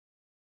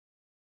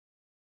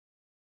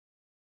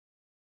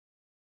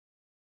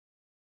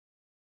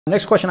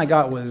Next question I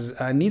got was,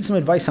 need some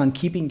advice on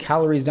keeping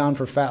calories down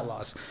for fat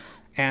loss.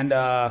 And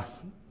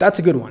that's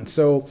a good one.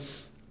 So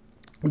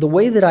the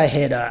way that I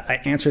had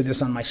I answered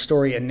this on my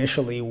story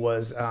initially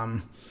was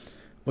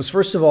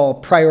first of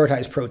all,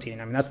 prioritize protein.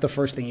 I mean, that's the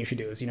first thing you should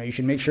do is, you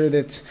should make sure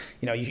that,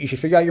 you should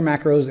figure out your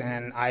macros.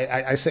 And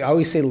I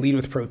always say lead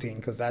with protein,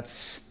 because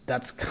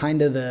that's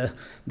kind of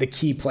the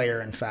key player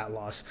in fat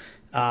loss.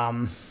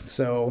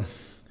 So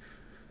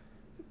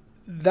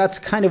that's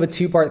kind of a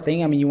two-part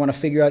thing. I mean, you want to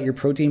figure out your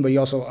protein, but you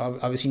also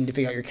obviously need to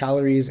figure out your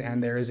calories.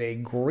 And there is a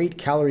great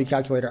calorie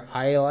calculator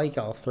I like.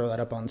 I'll throw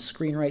that up on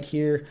screen right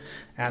here,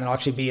 and it'll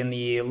actually be in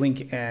the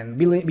link and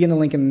be in the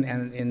link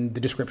in the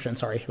description.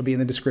 Sorry, it'll be in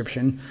the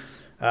description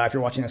if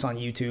you're watching this on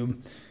YouTube.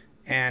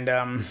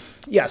 And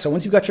yeah, so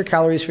once you've got your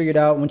calories figured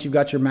out, once you've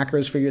got your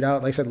macros figured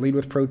out, like I said, lead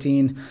with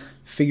protein.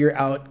 Figure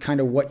out kind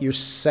of what your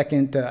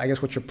second, I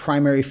guess, what your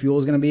primary fuel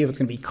is going to be. If it's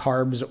going to be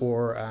carbs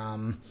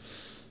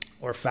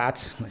or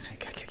fats. I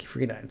keep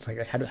forgetting that. It's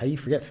like, how do you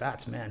forget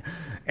fats, man?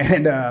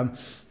 And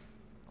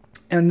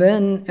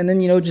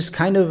then just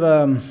kind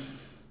of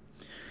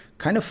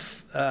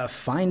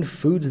find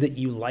foods that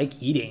you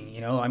like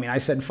eating. I mean, I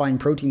said find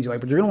proteins you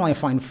like, but you're gonna want to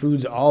find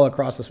foods all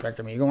across the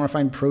spectrum. You're gonna want to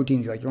find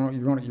proteins you like. You're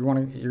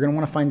gonna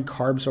want to find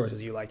carb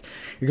sources you like.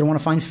 You're gonna want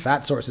to find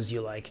fat sources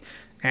you like.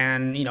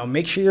 And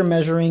make sure you're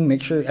measuring.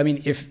 Make sure. I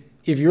mean, if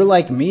you're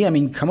like me, I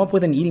mean, come up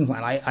with an eating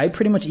plan. I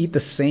pretty much eat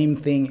the same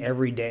thing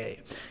every day.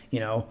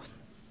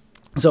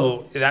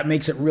 So that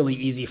makes it really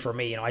easy for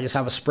me. I just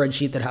have a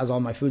spreadsheet that has all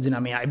my foods in.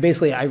 I mean, I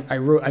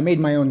made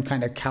my own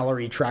kind of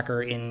calorie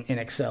tracker in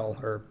Excel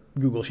or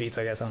Google Sheets,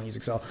 I guess. I don't use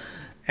Excel.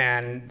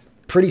 And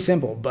pretty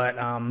simple. But,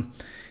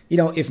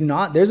 if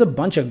not, there's a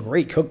bunch of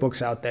great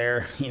cookbooks out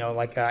there,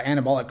 like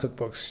anabolic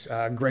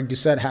cookbooks. Greg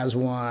Doucette has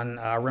one.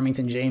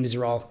 Remington James, these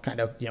are all kind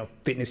of,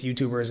 fitness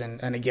YouTubers.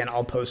 And again,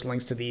 I'll post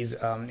links to these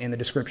in the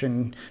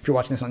description if you're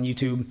watching this on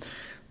YouTube.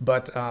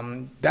 But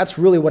that's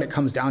really what it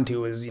comes down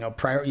to is,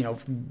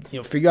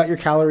 figure out your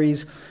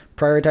calories,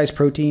 prioritize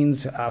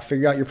proteins,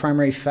 figure out your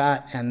primary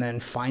fat, and then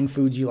find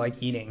foods you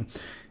like eating.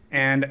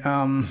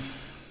 And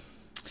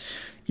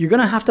you're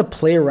going to have to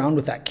play around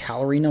with that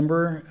calorie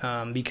number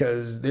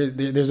because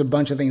there's a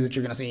bunch of things that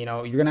you're going to see,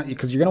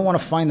 because you're going to want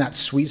to find that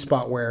sweet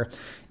spot where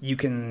you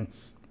can,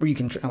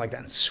 I like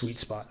that sweet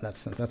spot.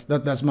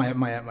 That's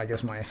my I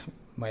guess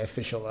my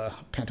official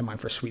pantomime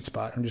for sweet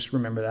spot. And just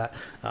remember that.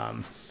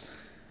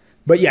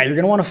 But yeah, you're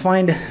going to want to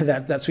find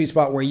that sweet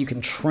spot where you can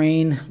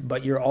train,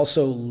 but you're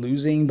also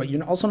losing, but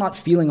you're also not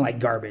feeling like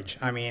garbage.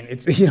 I mean,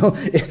 it's,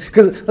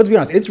 because let's be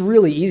honest, it's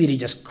really easy to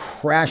just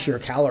crash your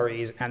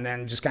calories and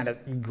then just kind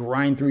of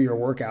grind through your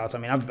workouts. I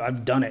mean,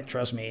 I've done it,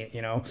 trust me,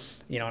 and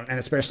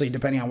especially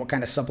depending on what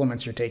kind of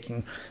supplements you're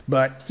taking.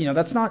 But,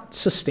 that's not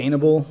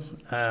sustainable.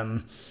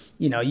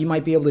 You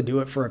might be able to do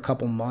it for a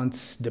couple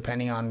months,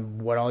 depending on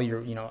what all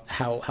your,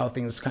 how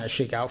things kind of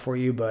shake out for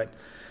you. But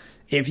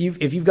if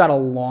you've got a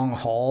long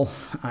haul,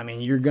 I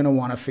mean, you're going to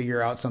want to figure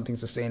out something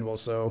sustainable.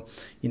 So,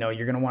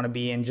 you're going to want to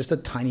be in just a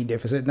tiny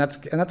deficit. And that's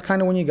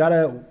kind of when you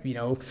gotta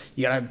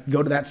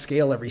go to that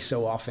scale every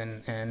so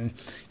often and,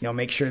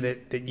 make sure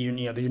that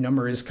your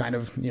number is kind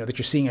of, that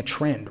you're seeing a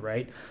trend,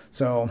 right?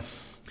 So,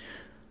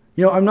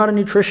 I'm not a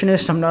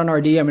nutritionist. I'm not an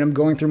RD. I mean, I'm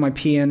going through my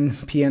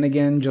PN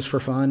again just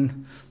for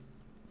fun.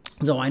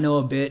 So I know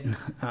a bit,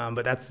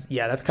 but that's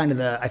kind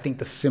of I think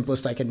the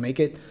simplest I can make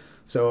it.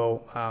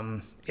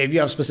 So if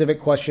you have specific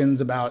questions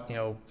about,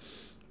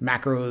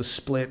 macros,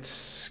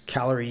 splits,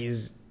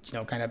 calories,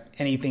 kind of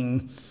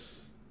anything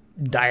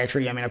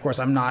dietary. I mean, of course,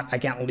 I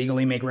can't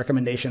legally make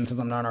recommendations since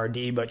I'm not an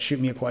RD, but shoot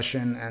me a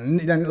question.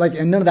 And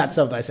none of that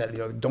stuff that I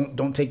said,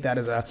 don't take that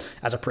as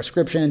a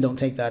prescription. Don't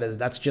take that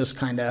that's just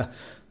kind of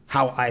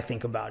how I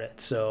think about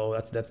it.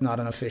 So that's not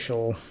an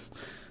official,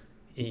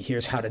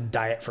 here's how to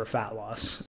diet for fat loss.